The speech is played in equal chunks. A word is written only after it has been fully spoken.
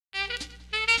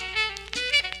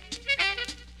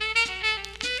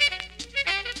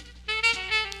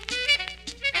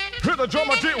the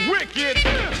drummer get wicked.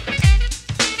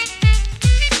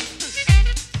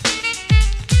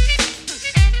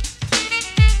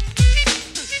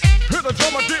 Hear the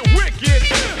drummer get wicked.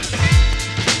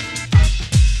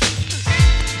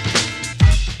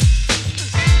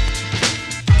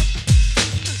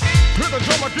 Hear the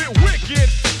drummer get wicked.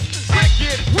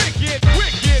 Wicked, wicked,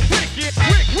 wicked, wicked, wicked,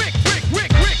 wicked, wicked,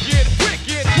 wicked, wicked,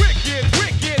 wicked,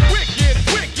 wicked, wicked,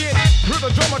 wicked. Hear the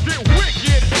drummer get wicked.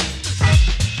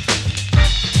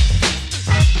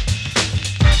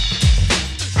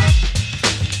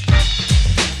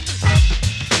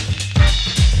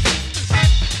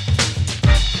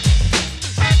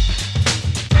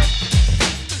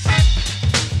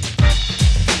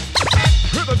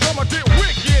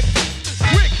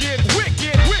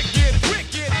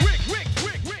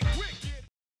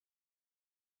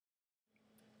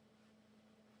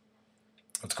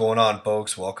 What's going on,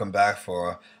 folks? Welcome back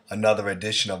for another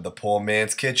edition of the Poor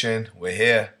Man's Kitchen. We're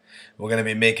here. We're going to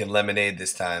be making lemonade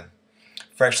this time.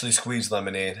 Freshly squeezed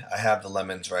lemonade. I have the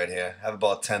lemons right here. I have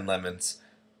about 10 lemons.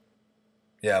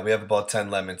 Yeah, we have about 10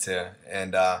 lemons here.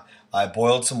 And I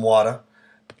boiled some water.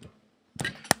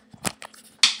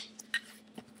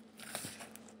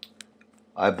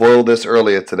 I boiled this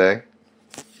earlier today.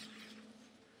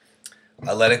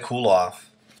 I let it cool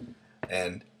off.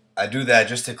 And I do that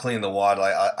just to clean the water.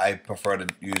 I prefer to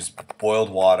use boiled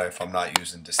water if I'm not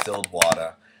using distilled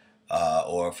water,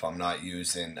 or if I'm not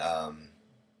using,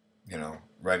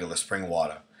 regular spring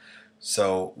water.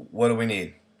 So what do we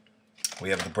need? We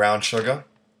have the brown sugar.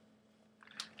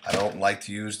 I don't like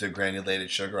to use the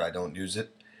granulated sugar. I don't use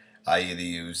it. I either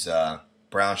use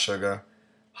brown sugar,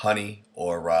 honey,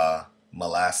 or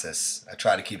molasses. I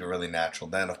try to keep it really natural.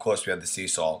 Then, of course, we have the sea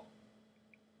salt.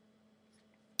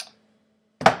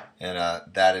 And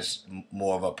that is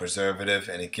more of a preservative,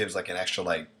 and it gives like an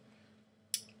extra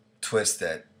twist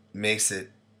that makes the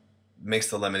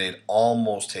lemonade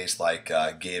almost taste like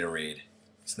Gatorade.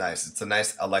 It's nice. It's a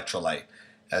nice electrolyte,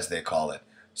 as they call it.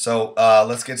 So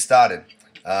let's get started.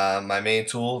 My main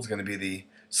tool is going to be the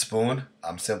spoon.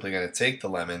 I'm simply going to take the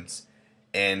lemons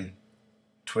and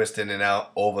twist in and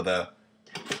out over the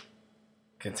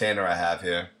container I have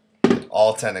here.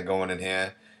 All 10 are going in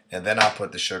here. And then I'll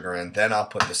put the sugar in, then I'll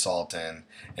put the salt in,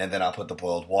 and then I'll put the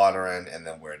boiled water in, and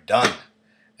then we're done.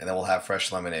 And then we'll have fresh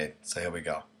lemonade. So here we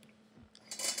go.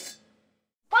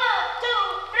 1, 2,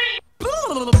 3.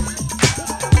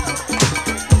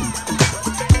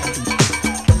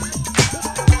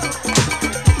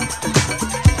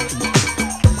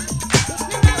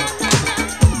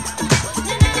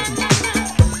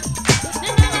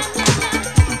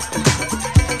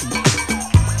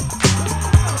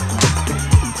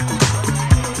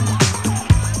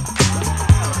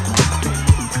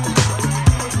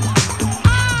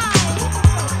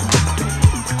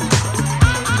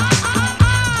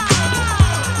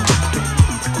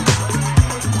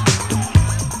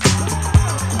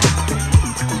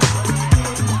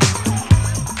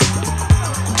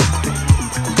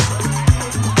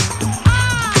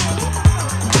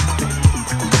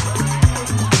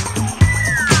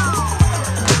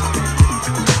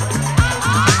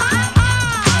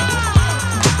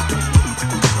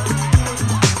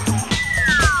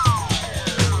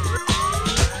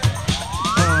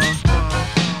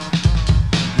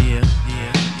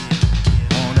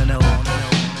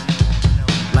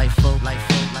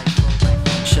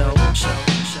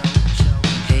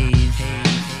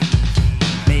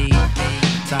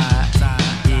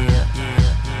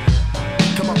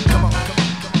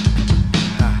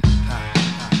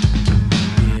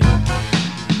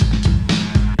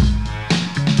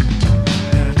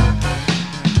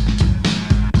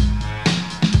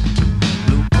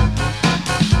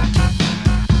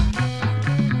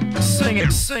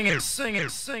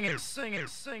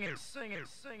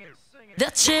 The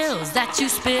chills that you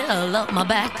spill up my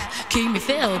back keep me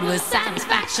filled with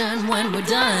satisfaction when we're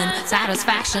done.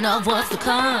 Satisfaction of what's to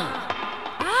come.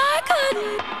 I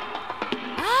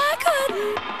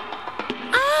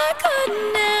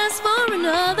couldn't ask for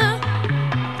another.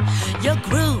 Your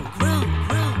groove.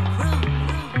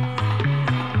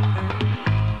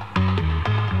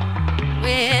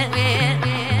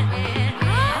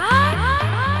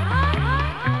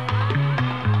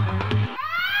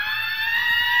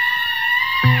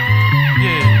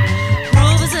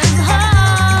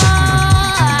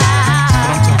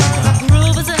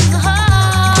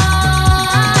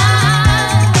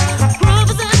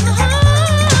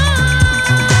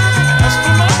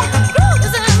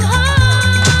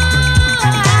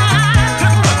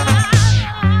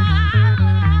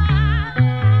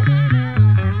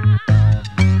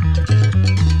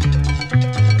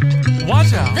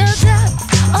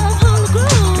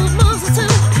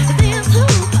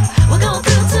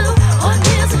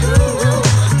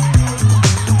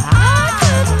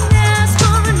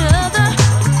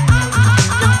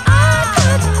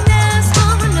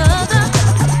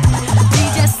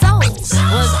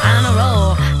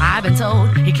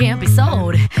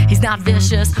 not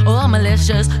vicious or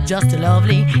malicious, just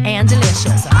lovely and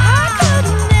delicious. I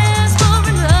could